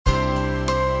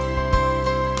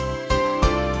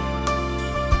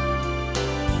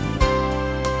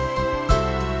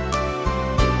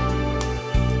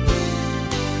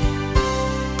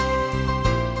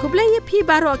พี่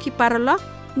บารอคิปารล็อก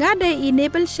งาได้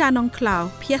enableชานองคลาว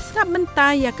เพียสงับมันตา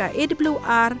ยากะ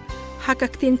AWR หาก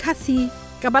ตินคาซี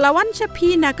กับบาลาวันชะพี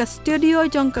นากะสตูดิโอ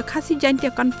จงกะคาซีจันเตี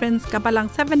ยคอนเฟรนซ์กับบาลัง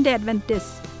 7 Day Adventist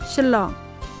ฉลอง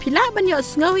พิลาบันยอ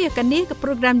สงวยกันนี้กับโป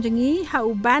รแกรมจงี้ฮา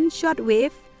อุบันช็อตเว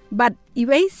ฟบัดอีเ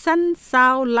วซันซา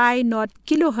วไลน์นอต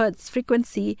กิโลเฮิรตซ์ฟรีเควน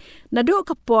ซีนาดู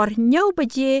กับปอร์เนียวบ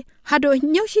เจฮาดู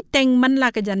เนียวชิเต็งมันลา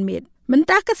กะจันเม็ดมัน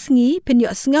ตากะสงีเป็นย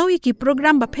อสงวยกีโปรแกร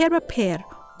มบะเพร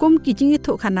กุมกิจิงยิ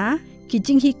ทุขนะกิ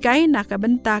จิงฮิไกนักบั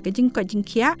นตากจิงกอจิงเ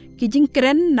คียกิจิงเกร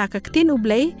นนักกตินอุเบ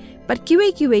ลปัดกิเ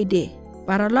วเดป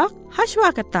ารล็อกฮัชวา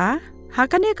กตาหา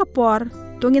กันเอกปอร์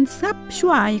ตัวเงินซับช่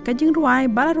วยกจิงรวย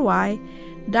บาลรวย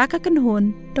ดากะกันหุน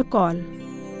ตะกอล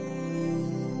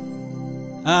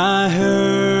I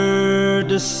heard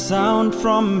a sound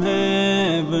from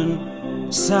heaven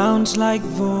sounds like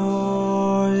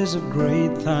voice of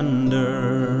great thunder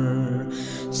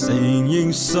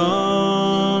singing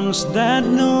songs that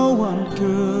no one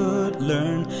could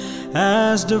learn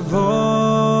as the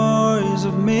voice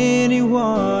of many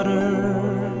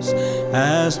waters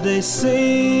as they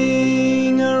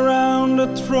sing around the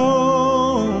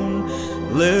throne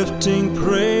lifting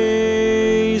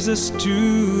praises to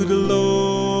the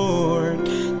Lord.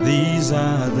 These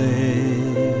are they,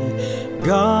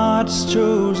 God's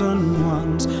chosen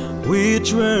ones, which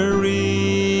were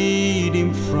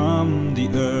redeemed from the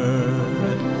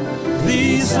earth.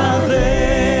 These are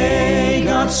they,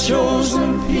 God's chosen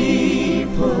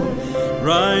people,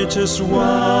 righteous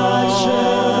ones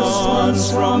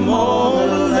from all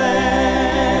the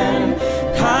land,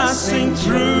 passing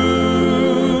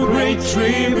through great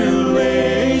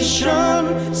tribulation,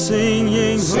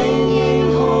 singing,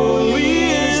 holy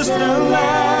is the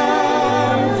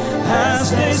Lamb, as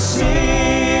they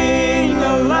sing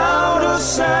aloud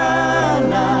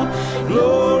Hosanna,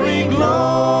 glory,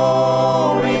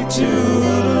 glory to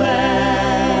the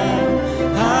Lamb.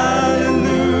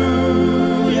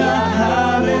 Hallelujah,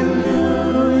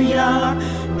 hallelujah,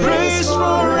 praise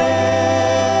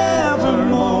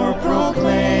forevermore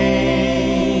proclaim.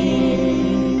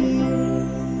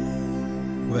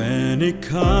 When it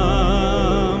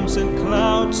comes in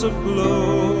clouds of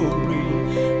glory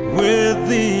with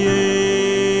the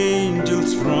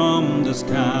angels from the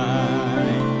sky,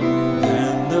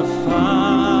 and the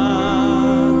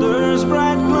Father's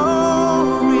bright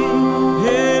glory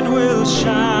it will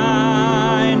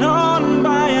shine on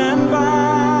by and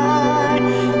by.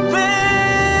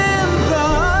 Then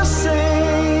the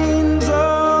saints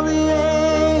of the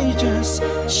ages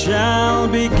shall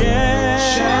be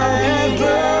gathered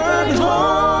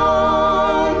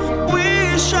home. We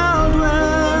shall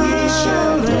dwell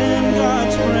in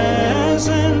God's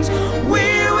presence. We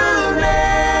will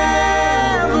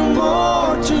never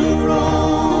more to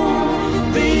roam.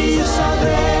 These are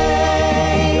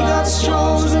they, God's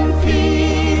chosen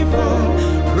people,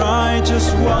 righteous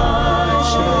ones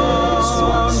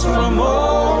from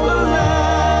all the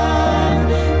land,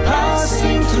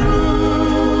 passing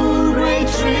through great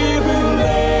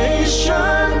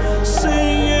tribulation,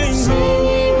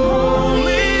 singing,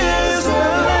 holy is the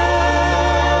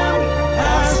Lamb,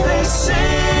 as they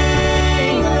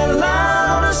sing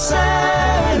aloud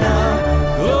Hosanna,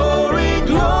 glory,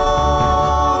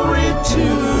 glory to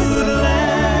the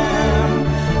Lamb.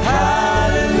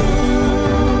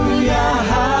 Hallelujah,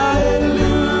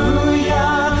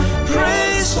 hallelujah,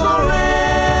 praise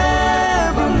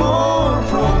forevermore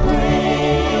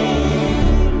proclaim.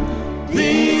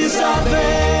 These are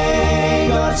they,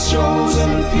 God's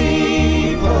chosen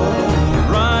people,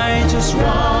 righteous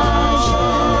ones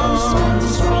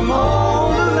from all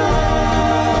the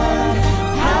land,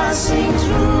 passing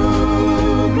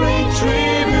through great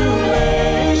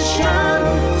tribulation,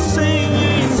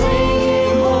 singing,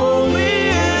 holy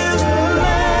is the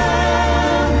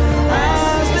Lamb,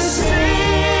 as they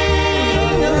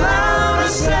sing aloud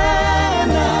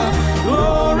Hosanna,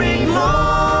 glory,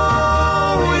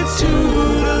 glory to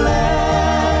the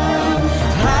Lamb.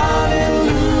 Hallelujah,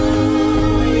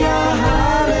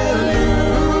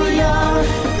 hallelujah,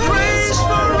 praise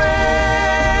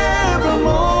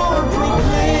forevermore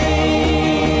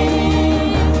proclaim.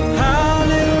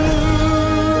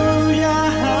 Hallelujah,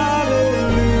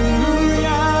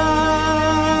 hallelujah,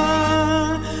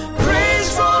 praise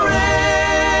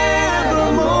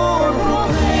forevermore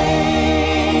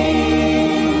proclaim.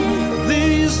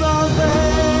 These are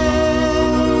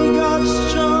they, God's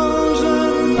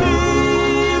chosen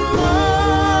people.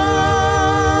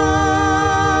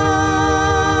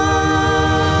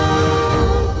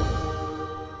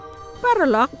 ปาร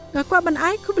ล็อกงากว่าบันไอ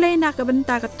คุเบลนักบัน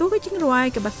ตากะตู้ก็จิงรวย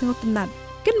กับบัสงกนัด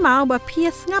กันมาเอาบะเพีย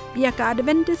สงับยากา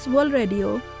Adventist World Radio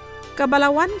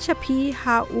kabalawan chapi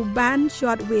ha uban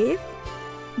shortwave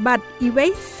but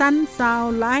iwe sun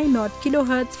sound line not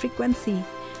kilohertz frequency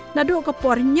nado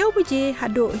kapor nyau beje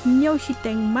hado nyau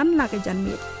shiteng man la ka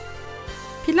janmit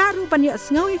pilaru banyak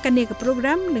sngaw yakane ka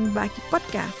program nang baki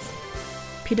podcast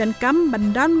pidan kam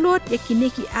ban download yakine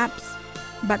ki apps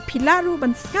but pilaru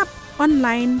ban skap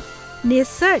online ne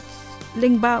search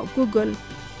link ba Google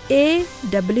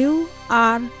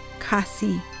AWR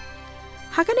Kasi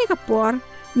hakane kapor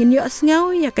nginyo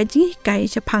sngaw ya ka jingkai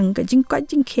chapang ka jingkoit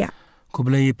jingkhiah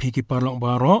kublai phiki parlok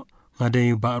baro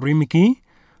ngadai ba rimiki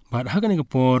bad hakane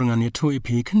kapor ngan yetu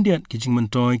ipi khendiat ki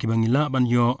jingmantoy ki bangila ban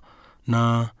yo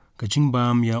na ka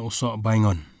jingbam ya usok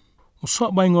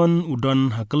baingon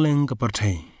udon hakeleng ka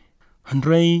parthai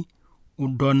handrei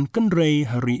udon kendrei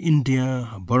hari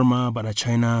India Burma bada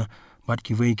China bad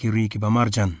ki wei kiri ki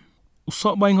bamarjan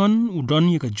usok baingon udon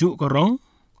ye ka ju ka rong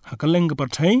hakeleng ka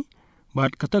parthai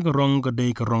bad kata ka rong ka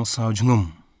dei ka rong saw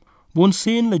jungum bon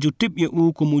sin la jutip ye u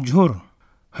kumu jhur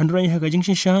handrai ha ka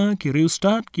jingshisha ki riu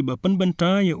start ki ba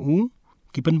penbenta ye u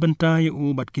ki penbenta ye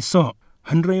u bat ki so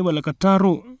handrai wala ka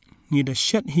taru ni da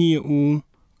shet hi ye u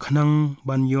khanang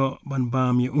ban yo ban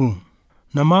bam ye u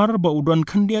namar ba udon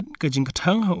khandiat ka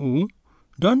jingkathang ha u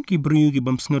don ki briu ki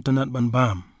bam sngotanat ban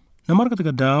bam namar ka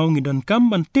ta daw ngi don kam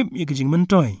ban tip ye ki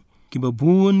jingmantoy ki ba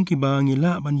bun ki ba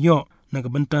ngila ban yo na ka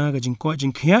benta ka jingkoit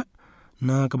jingkhiah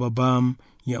na ka ba bam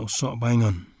ya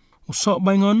usok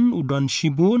baingon udon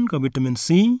shibun ka vitamin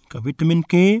C ka vitamin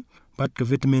K bat ka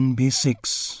vitamin B6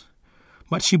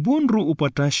 bat shibun ru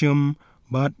potassium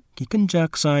bat ki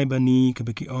kenjak sai bani ka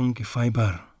beki ong ki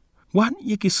fiber wat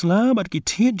ye ki sla bat ki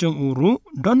thit jong uru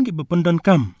don ki bapandan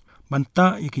kam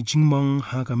banta ye ki jingmong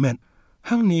ha ka met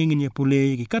hang ne ngin ye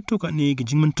pule ki katu ka ni ki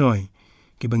jingmantoy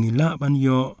ki bangila ban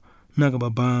yo na ka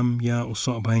babam ya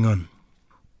usok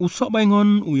baingon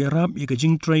uyarap ye ka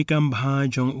jingtray kam bha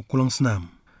jong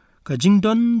klongsnam ka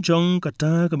jingdon jong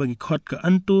kata ka bagi khot ka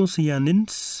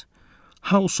antocyanins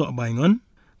ha usok baingon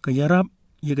ka yarap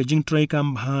ye ka jingtray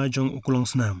kam bha jong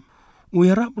klongsnam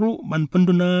uyarap ru ban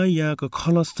penduna ya ka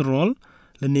cholesterol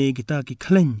lene kita ki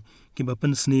khlein ki ba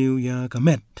pen sniu ya ka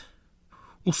met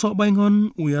usok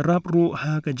baingon uyarap ru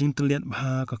ha ka jingtyllait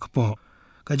bha ka kpoh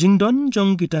ka jingdon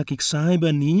jong kita ki sai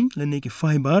bani lene ki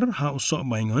fiber ha usok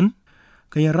baingon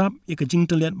ka yarap ye ka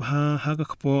jingtyllait bha ha ka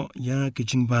kpoh ya ki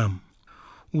jingbam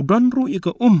udon ru ye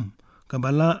ka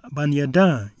kabala ban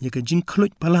yada ye ka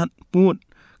jingkhiah palat put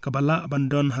kabala ban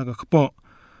don ha ka kpoh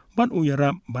bat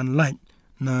uyarap ban lait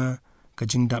na ka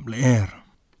jingdap leer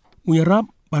uyarap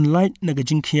ban lait na ka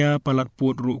jingkhiah palat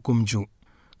put ru kumju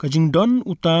ka jingdon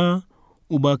uta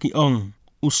ubaki ong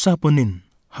usaponin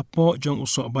hapo jong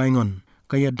usok baingon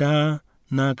ka yada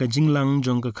na ka jinglang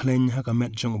jong ka khlein ha ka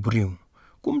met jong ubriu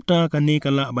kumta ka ne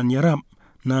kala ban yarap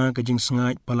na ka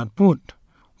jingsngai palat put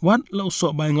wat la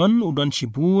usok baingon udon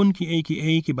shibun ki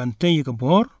bantay ka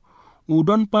bor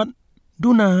udon pat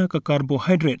duna ka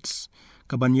carbohydrates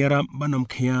ka ban yarap banom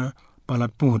khia palat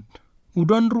put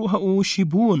udon ru ha u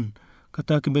shibun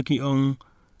kata ki beki ong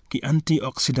ki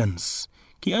antioxidants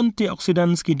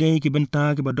ki dei ki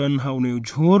benta ki badon ha u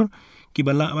jhur ki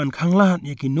bala ban khanglat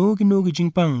ye ki no ki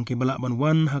jingpang ki bala ban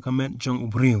wan ha ka met jong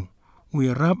ubriu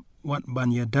uyarap wat ban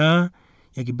yada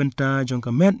ya ki benta jong ka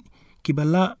met ki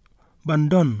bala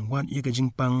bandon wat ye ka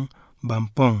jingpang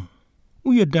bampong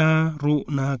uyada ru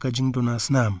na ka jingdona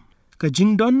snam ka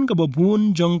jingdon ka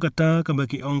babun jong kata ka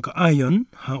baki ong ka iron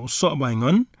ha usok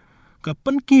baingon ka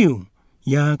penkiu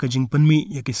ya ka jingpenmi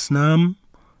ye ki snam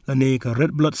lane ka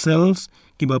red blood cells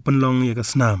ki ba penlong ye ka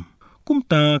snam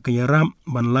kumta ka yarap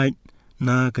ban light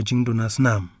na ka jingdona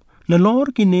snam na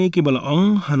lor ki ne ki bala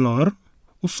ong halor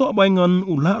usok baingon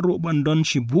ula ru bandon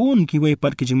shibun ki wei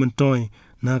pat ki jingmantoy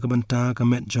na ka banta ka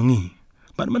met jongi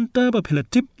bat manta ba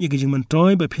philatip ye ki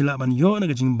jingmantoy ba phila ban yo na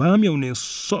ka jingbam yo ne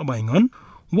usok baingon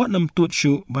wat nam tut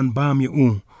shu ban bam ye u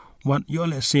wat yo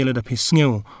le sela da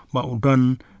phisngeu ba udon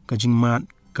ka jingmat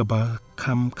ka ba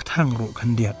kham kthang ro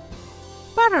khandiat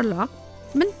paralog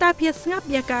menta pia ngap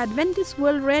ya ka Adventist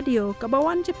World Radio ka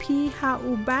bawan japi ha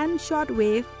uban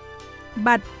shortwave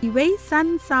but iwe sun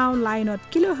sound line not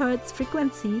kilohertz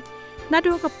frequency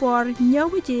nado kapor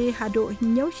nyawaje hado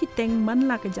nyaw shiteng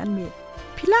man la ka janmet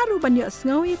pilaru banyo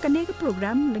sngawi kane ka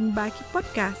program leng ba ki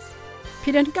podcast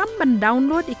pidan kam ban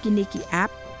download ikini ki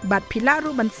app but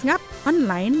pilaru ban ngap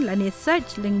online la ne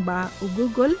search leng ba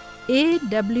Google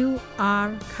AWR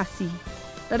Kasi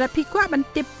tada pikwa ban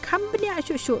tip company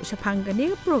asho shapang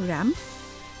kane ka program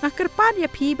akarpad ya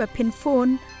pi ba pin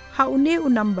phone ha une u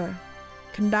number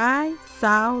kandai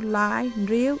sao lai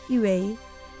real iwe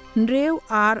real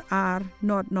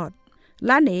not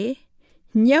lane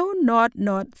nyau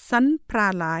not san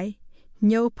pralai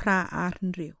nyau pra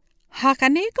arnriu.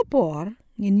 Hakane kapor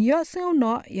ngin yo sengau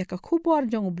no ya ka kubor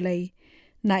jong blai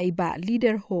na iba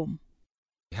leader home.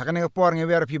 Hakane kapor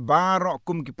ngewer pi baro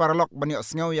kum ki paralok banyo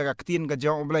sengau ya ka ktin ka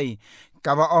jong blai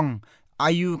ka baong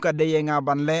ayu ka de nga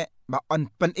banle ba on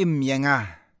pen im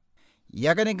yenga.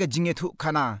 Ya kane ka jingetu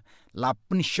kana la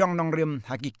pensyong nong rim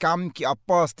hakikam ki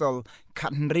apostol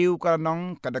kan riu ka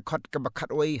nong ka dekot ka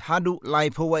bakat wei hadu lai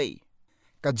phawei.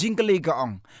 Ka jingkali ka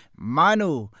ong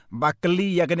manu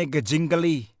bakli ya kane ka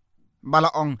jingkali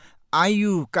balaong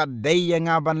ayu ka de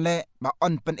nga banle ba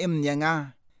on pen im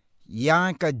yenga.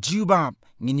 Ya ka jubab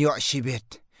nginyo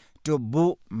shibet to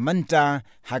bu menta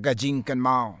haga jingkan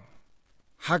mau.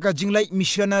 Haga jinglait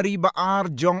missionary ba ar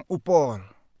jong upol.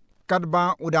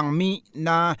 Kadba udang mi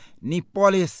na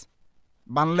Nipolis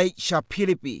banlait sya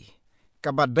Phillipi.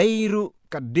 Kabadairu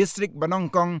ka distrik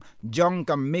banongkong jong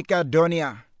ka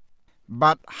Macedonia.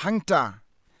 Bat hangta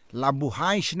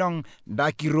labuhai shnong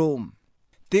daki Rome.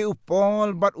 Te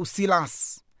upol bat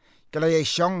usilas. Kalaya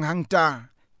syong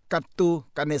hangta katu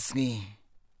kanesngi.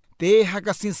 Te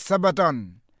hakasin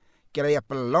sabaton. Kiraya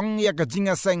pelong ya ka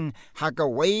jingaseng haka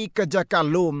wei ka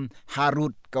jakalum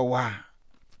harut kawa.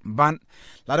 Ban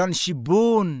ladon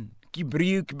shibun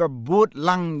kibriu kibabut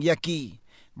lang yaki.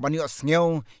 Ban yo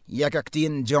sngew ya ka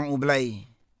ktin jong ublay.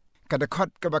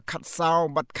 Kadakot ka bakat saw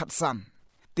bat katsan.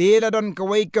 Te ladon ka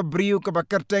wei ka briu ka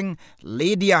bakerteng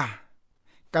Lydia.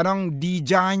 Kanong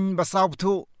dijain basaw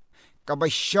tu.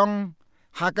 Kabasyong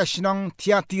haka shnong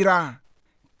Tiatira.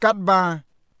 Kadba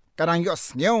kadang yo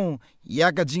sngew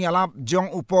ya ka jingalap jong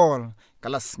upol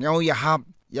kala sngew ya hap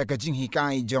ya ka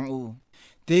jinghikai jong u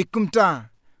te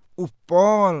kumta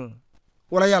upol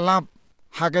wala ya lap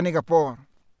hagane ka por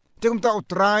te kumta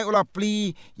utrai ula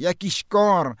pli ya ki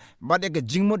skor bad ya ka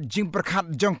jingmut jing perkhat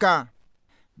jongka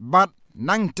bad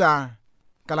nangta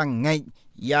kala ngeit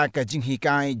ya ka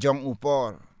jinghikai jong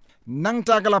upol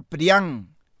nangta kala priang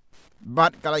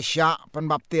bad kala sya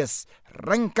penbaptis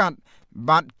rengkat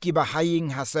bat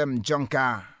kibahaying hasem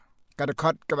jongka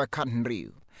kadakot kabakat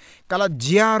henriu kala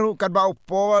jiaru kadba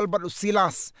upol bat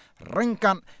usilas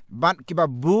rengkat bat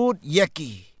kibabut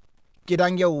yaki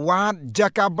kidang ya wat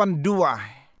jakaban dua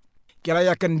kila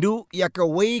ya kendu ya ka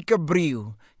wei ka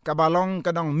briu kabalong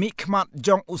kadang mikmat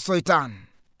jong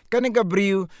usoitan kane ka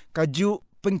briu kaju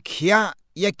pynkhiah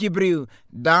yaki briu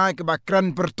da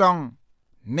kabakran pertong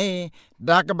ne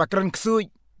da kabakran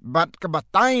ksuid bat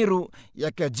kebatairu ya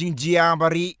ke jingjia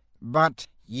bari bat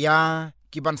ya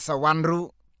kiban sawanru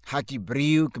haki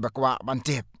briu kebakwa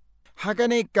bantep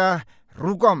hakane ka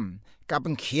rukom ka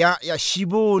pynkhiah ya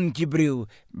shibun kibriu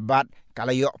bat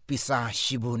kalayo pisah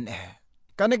shibun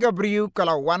kane ka briu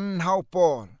kala wan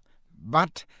haupol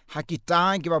bat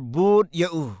hakita kibabut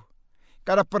ya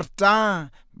kada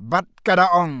perta bat kada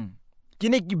ong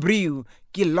kini kibriu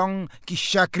kilong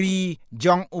kishakri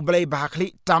jong ublay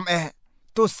bahakli tam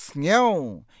tus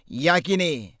ngeu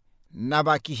yakini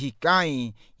nabaki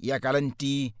hikai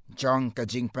yakalenti jong ka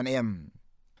Jingpynynim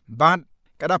bat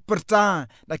kada perta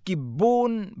daki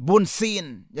bun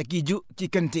sin yaki ju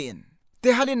kikentin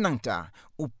te halin nangta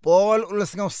upol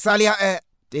ulas ngau salia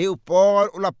te upol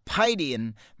ula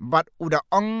paidin bat uda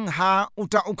ong ha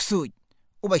uta uksud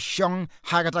uba syong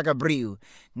hakata ka briu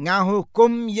nga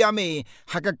hukum yame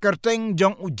haka kerteng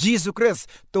jong U Jisu Kris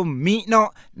to mi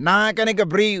no na kane ka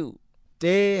briu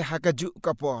te hakaju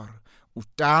kapor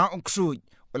uta uksud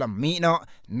ula mino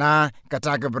na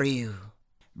kata gabriu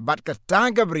bat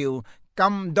kata gabriu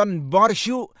kam don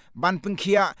borshu ban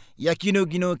pynkhiah yakino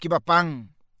gino kibapang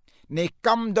ne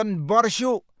kam don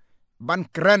borshu ban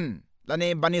kren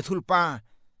lane banithulpa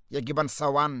yakiban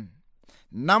sawan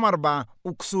namarba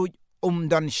uksud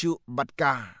dan shu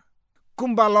batka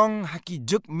kumbalong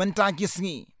hakijuk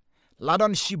mentakisngi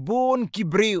ladon shibun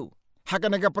kibriu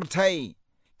hakanaga pertai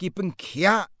ki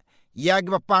pynkhiah yag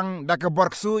bapang da ka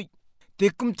borksui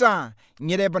tikumta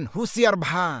ngireban husiar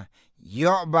bha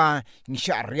yo ba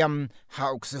ngisyariam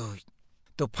ha uksui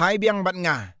to pai biang bat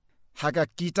nga haka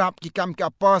kitab kikam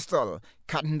ka apostol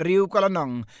kat riu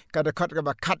kalanong kadakot ka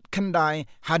bakat kendai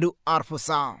hadu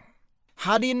arfusa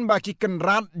hadin ba ki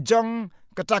kenrat jong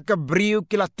kata ka briu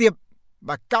kilatip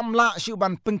ba kamla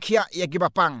syuban pynkhiah yag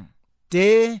bapang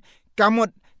te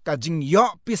kamut ka jing yo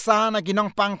pisana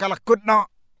kinong pang kalakut no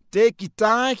te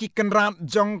kita ki kenrat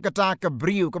jong kata ke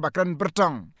briu ke bakran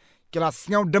bertong kila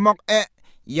sngau demok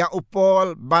ya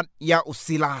upol bat ya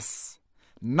usilas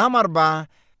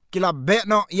namarba kila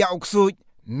bekno ya uksud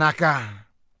naka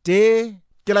te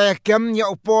kila yakem ya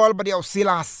upol bat ya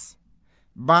usilas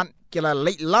bat kila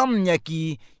leit lamnya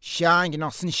ki syang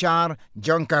kinok sinsyar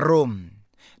jong karum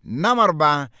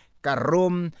namarba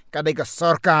karum kadai ka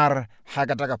sorkar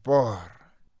hakata kapor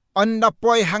onda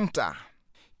poi hangta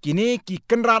kini ki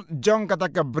kenrat jong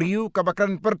kata ke briu ka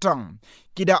bakran pertong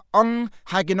kida ong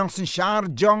ha kinong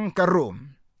sensyar jong ka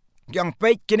rum yang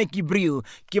pek kini ki briu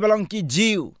ki balong ki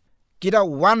jiu kida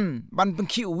wan ban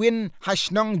pengki win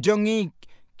hasnong jongi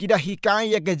kida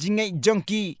hikai ya ke jingei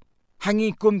jongki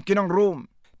hangi kum kinong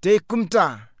rum te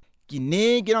kumta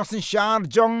kini kinong sensyar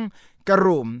jong ka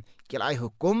rum kilai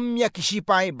hukum ya ki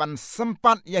sipai ban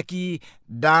sempat ya ki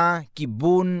da ki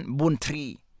bun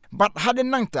tri bat haden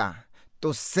nangta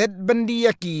to set byndi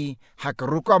ya ki hak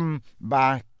rukom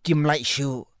ba kimlai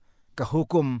shu ka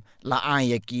hukum la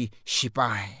ai ya ki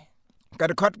sipai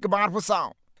kad khot ke bar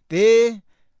pusau te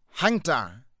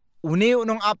hangta une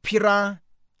unong apira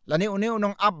lani une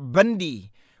unong ap byndi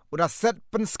udah set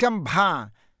penskam bha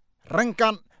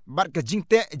rangkat bat ke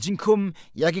jingte jingkum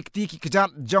ya ki kti ki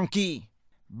kejat jongki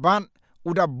ban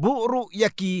udah buru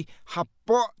yaki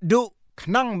hapo du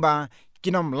knang ba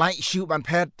kinom lai shu ban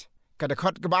pet kada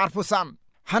khot ke bar pusam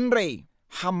hanre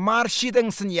hamar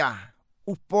shiteng senya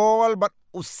upol bat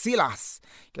usilas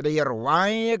kada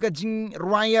yerwai ke jing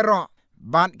rwai ro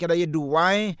ban kada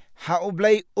yeduai ha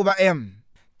ublai ubaem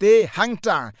te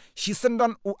hangta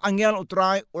shisendan u angel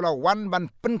utrai ula wan ban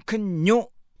penkenyu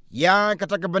ya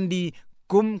kata ke byndi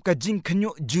kum ke jing kenyu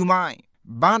jumai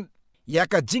ban ya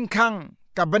ke jingkang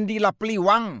ka byndi la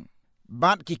pliwang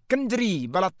bat ki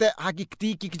kenjri balate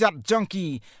hakikti ki kijat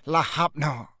jongki la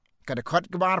hapno kada khot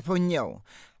ke bar punyo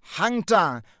hangta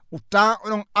uta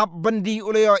unong ap byndi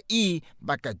uleo I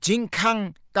baka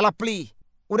jingkang kalapli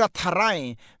uda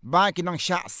tharai ba kinong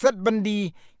sha set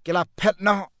byndi kila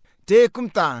petno te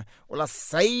kumta ula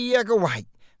saya ke wai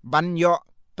banyo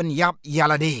penyap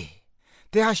yalade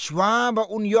te hashwa ba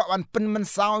unyo ban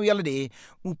penmensau yalade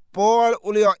upol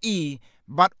uleo I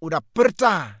bat udah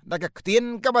perta daga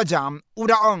ketin kabajam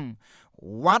udah ong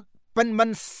wat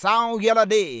penmen sau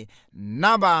yalade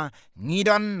naba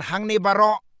ngidan hangni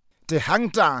baro te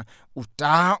hangta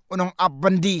uta unong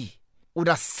abandi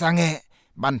udah sange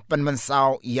ban penmen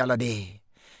sau yalade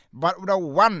bat udah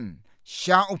wan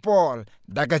sha upol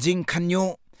daga jing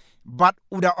kanyu bat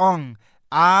udah ong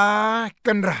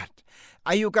kenrat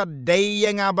ayuka day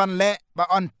yang aban le ba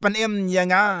on penem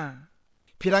yanga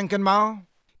pirangkan mau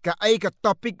ka ai ka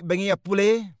topik bangi ya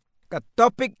pule ka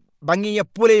topik bangi ya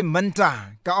pule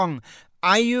menta ka ong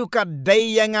ayu ka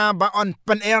day yang ba on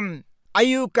penem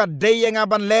ayu ka day yang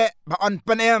ban le ba on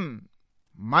penem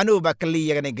manu ba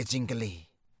kali ya ne gecing kali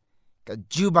ka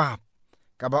jubab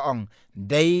ka ba ong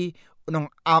day unong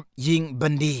ap ying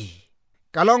byndi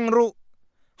kalong ru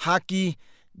haki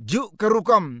ju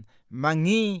kerukom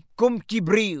mangi kum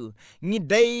kibriu ngi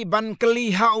day ban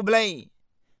kali ha ublai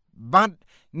bat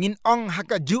ngin ong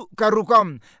hakaju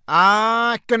karukom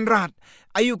kenrat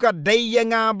ayuka day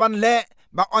yanga ban le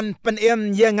ba on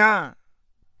penem yanga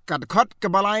kad khot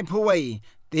ke balai phuwai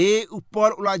te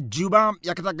upor ula jubam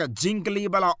yakata ka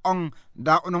jingkli bala ong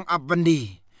da unong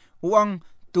abandi uang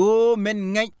tu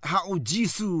men ngeit ha U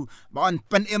Jisu ba on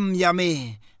penem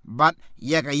yame bat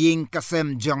yaka ying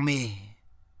kasem jongme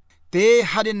te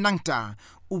hadin nangta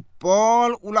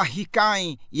upol ula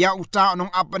hikai ya uta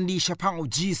unong abandi syapang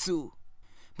U Jisu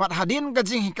pat hadin ka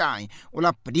jinghikai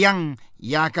ula pediang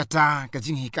ya kata ka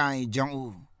jinghikai jong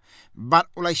u bat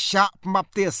ula sya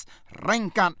pembaptis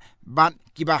rengkat bat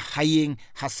kiba haying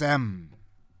hasem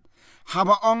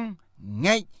haba ong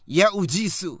ngeit ya U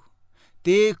Jisu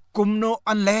te kumno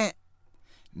anle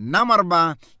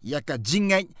namarba ya ka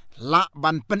jingait la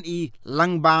ban pen I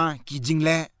langba ki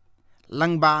jingle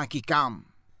langba ki kam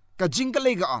ka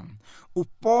jingkale ga ong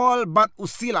upol bat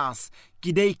usilas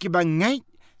kidei kiba ngait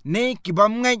ne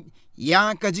kibam ngait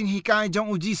ya ka jinghikai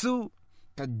jong U Jisu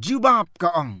ka jubab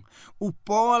ka ong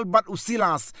upol bat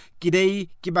usilas kidei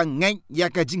kiba ngait ya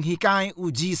ka jinghikai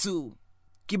U Jisu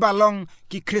kibalong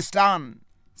ki Kristan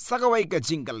sagawai ka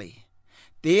jingkale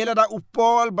tela da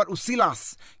upol bat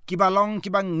usilas kibalong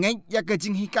kiba ngait ya ka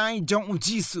jinghikai jong U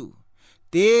Jisu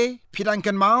te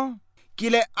pidangkan mau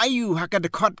kile ayu hakad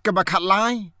khot ka bakhat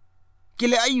lai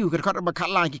kile ayu ka khot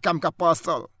bakhat lai ki kam ka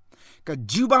apostol ka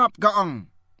jubab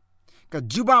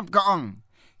ka ong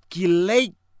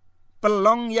kilei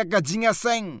pelong ya ka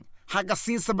jingaseng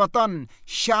hagasi sabaton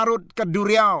syarut ka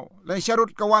duriau dan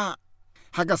syarut ka wa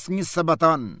hagasngi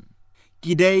sabaton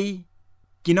kidei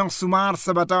kinong sumar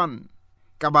sabaton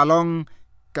kabalong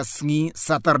kasngi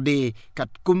Saturday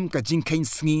katkum ka jingkhain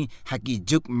sngi haki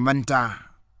juk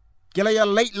manta kilaya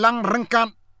leit lang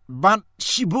rengkat bat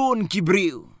shibun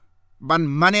kibriu ban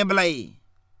mane blai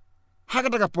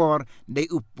hakata kapor de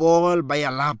upol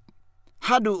bayalap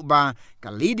hadu ba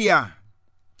kalidia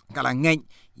kala ngeit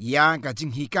ya ka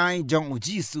jinghikai jong U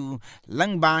Jisu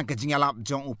langba ka jingalap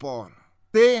jong upol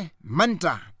te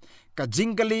manta ka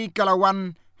jingkali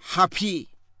kalawan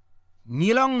happy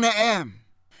ngilong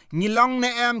na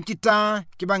em kita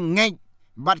kiba ngeit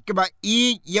bat kiba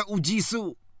ya U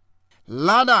Jisu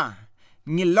lada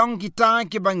ngilong kita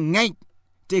kiba ngeit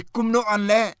te kumno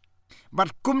an le bat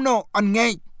kumno an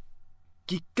ngeit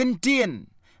ki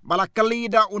kentien bala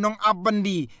kalida unong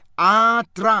abandi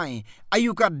atrai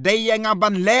ayuka daya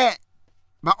ngaban le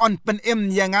ba on pen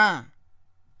yanga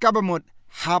kabamut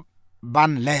hab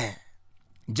ban le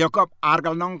Jacob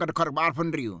argal nong ka khor bar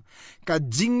phun riu ka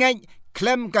jingai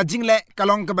klem ka jingle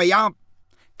kalong ka bayap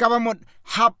kabamut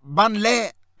hab ban le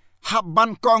hab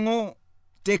ban kongo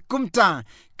te kumta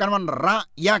kanwan ra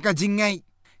ya ka jingai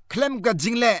klem ka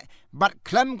jingle bat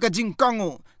klem ka jing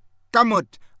kongo kamut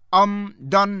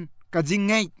don ka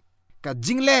jingai ka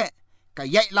jingle ka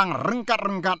yai lang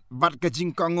rengkat bat ka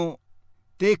jing kongo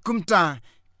te kumta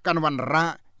kanwan ra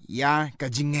ya ka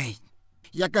jingai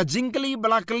ya ka jingkali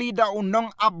balakali da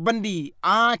unong abandi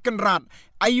kenrat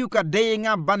ayuka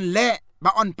denga ban le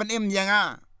ba on penim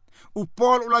yanga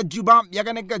upol ula jubab ya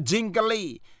ka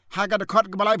jingkali haga de khot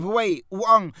balai phuai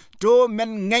uang to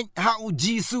men ngei ha U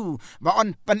Jisu ba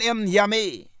on penim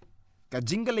yame ka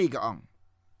jingkali ka ong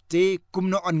te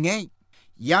kumno on ngei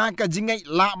ya ka jingai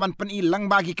la ban pen I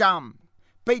lang ba ki kam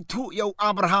pe thu yo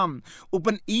Abraham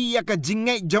upen I ya ka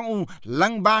jingai jong u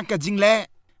lang ba ka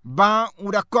jingle ba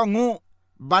uda kongu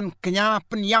ban kenya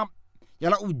penyap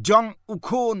yala ujong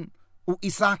ukun u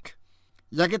Isak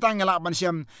ya kita ngala ban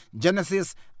syam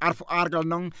Genesis arfu argal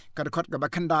nong kadkhot ka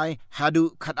bakhandai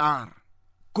hadu khadar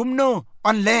kumno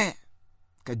on le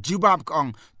ka jubab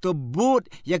kong to but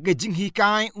ya ka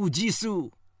jinghikai U Jisu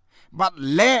bat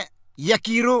le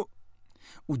yakiro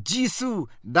U Jisu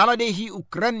daladehi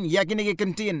ukran yakine ke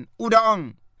kentin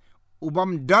udaong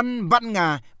ubam dan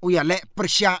batnga uya le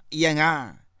persya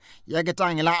yanga ya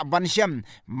kita ngela bansyam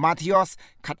Matius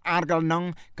khat argal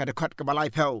nong kadkhot ka balai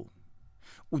phau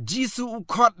U Jisu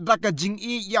ukhot daka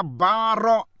jingi ya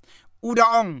baro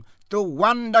udaong to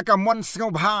wan daka mon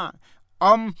sngobha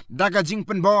daka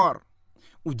jingpenbor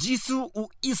U Jisu u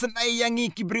isen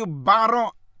ayangi kibriu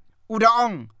baro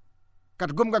udaong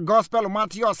kat gum ga gospel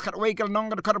Matius khat weikel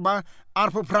nong kadkhot ba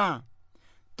arpu pra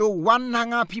to wan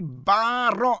hanga pi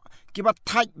baro kiba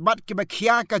thaj bat kiba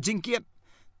khia ka jingkiet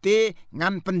te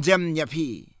ngan penjem nyapi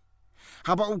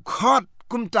haba ukhot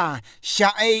kumta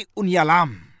syae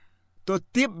unyalam to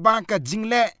tip ba ka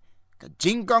jingle ka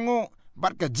jingkongo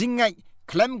bat ka jingai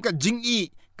klem ka jingi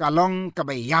kalong ka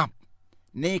bayap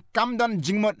ne kamdan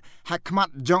jingmot hakmat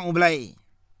jong ublai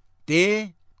te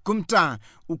kumta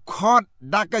ukhot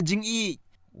da ka jingi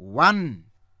wan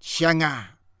syanga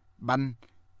ban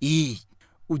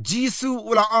U Jisu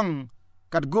ulaong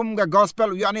kat gum ga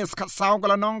gospel Yohanes kat saw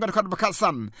kala nong kat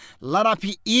bakasan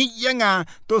larapi yanga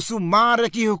to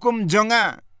sumare ki hukum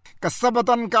jonga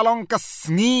kasabatan kalong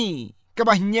kasngi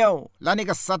kabahnyau lani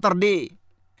ka Saturday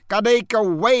kadai ka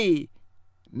way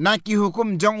na ki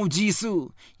hukum jong U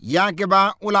Jisu ya ke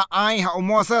ba ula ai ha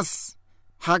Moses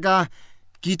haga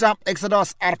kitab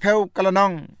Exodus arpeu kala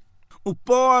nong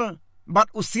upol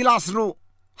bat usilas ru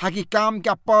hakikam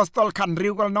ka apostol kan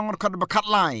riu kal nong khat bakhat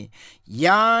lai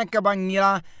ya ka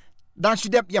bangira dan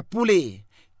sudep ya pule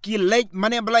ki leit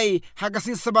mane blai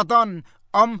hagasin sabaton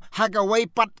haga wai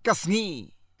pat kasni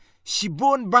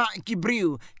shibun ba ki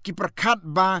briu ki perkhat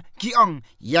ba ki ong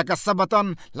ya ka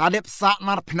sabaton ladep sa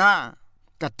narpna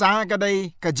kata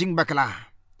kadai ka jing bakla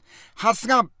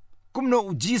hasngap kumno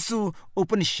U Jisu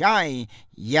open shai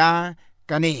ya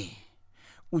kane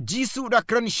U Jisu da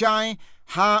kren shai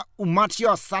ha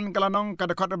umatio san kalanong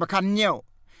kadakot bakan nyau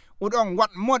udong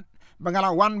wat mut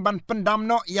bangalawan ban pendam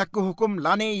no yaku hukum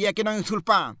lani yakinong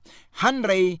sulpa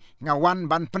hanrei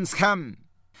ngawan ban penskam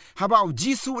haba U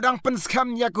Jisu dang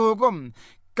penskam yaku hukum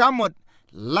kamut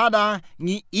lada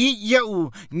ngi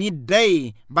yeu ngi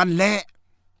dei ban le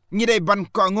ngi dei ban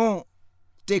kongo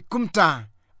te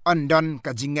kumta ondon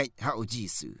ka jingai ha U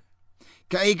Jisu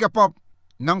kai kapop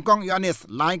nongkong Yohanes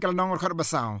lai kalanong khot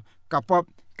basaw kapop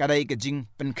kadai ke jing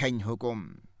penkain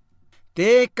hukum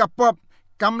te kapop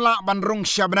kamla banrung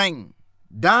syabrang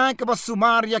da ke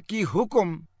basumar yaki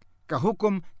hukum ka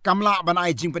hukum kamla ban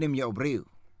ai jingpynynim ya obreu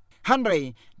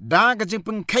hanrei da ke jing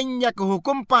penkain ya ke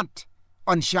hukum pat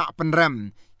on sya penram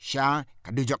sya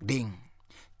kadujok ding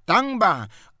tangba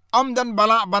dan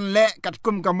bala ban le kat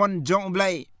kum kamon jong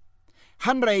ublai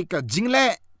hanrei ka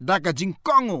jingle da ka jing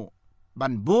kongu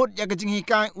ban bot ya ke jing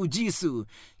hikai U Jisu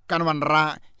kanwan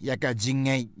ra ya ka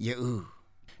jingai ya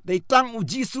dai tang U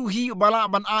Jisu hi bala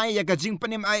ban ai ya ka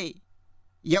jingpynynim ai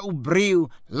ya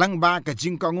ubreu lang ba ka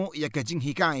jingkongu ya ka jing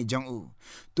hikai jong u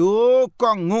to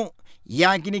kongu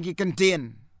ya kini ki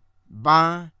kenten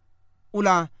ba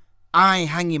ula ai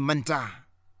hangi menta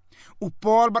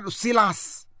upol bat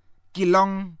usilas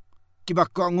kilong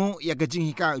kibakongu ya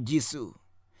jingkhiah U Jisu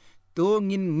tu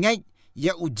ngin ngeit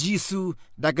ya U Jisu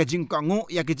da jingkongu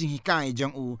ya jingkhiah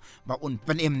jong u ba un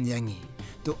penim yangi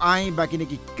tu ai ba kini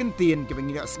ki kentin ki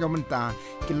bangina sngau menta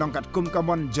kilong kat kum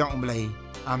kamon jong blai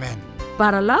amen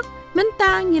Paralak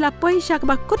mentang ngila poi syak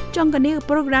bakut jong kani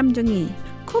program jongi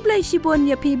kublai sibon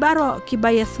ya pi baro ki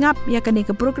bayas ngap ya kani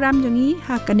ke program jongi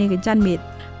ha kani ke janmit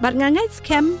bat ngangai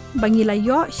scam bangila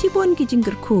yo sibon ki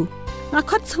jinggerku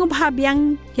ngakot sngop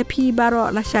habyang ya pi baro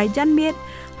la syai janmit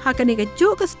ha kani ke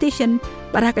ju ke station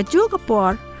bar ha ke ju ke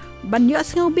por ban yo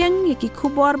sngau byang ya ki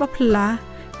kubor ba phla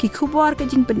ki kubor ke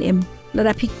jingpynynim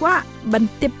lada pi kwa ban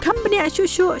tip company asu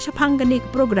syapang kani ke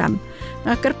program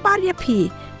ngakerpar ya pi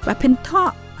ba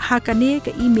pintho ha kani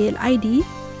ke email ID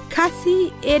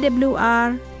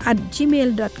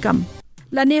kasiawr@gmail.com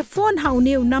Lane phone hau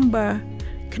new number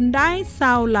kendai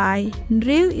sao lai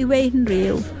real iwe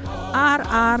real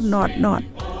RR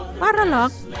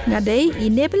Paralog ngadai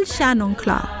enable shanong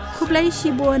kla kublai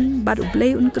shibon baru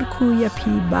blai unkerku ya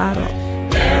pi baro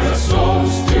There are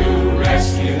souls to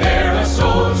rescue, there are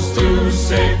souls to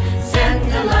save.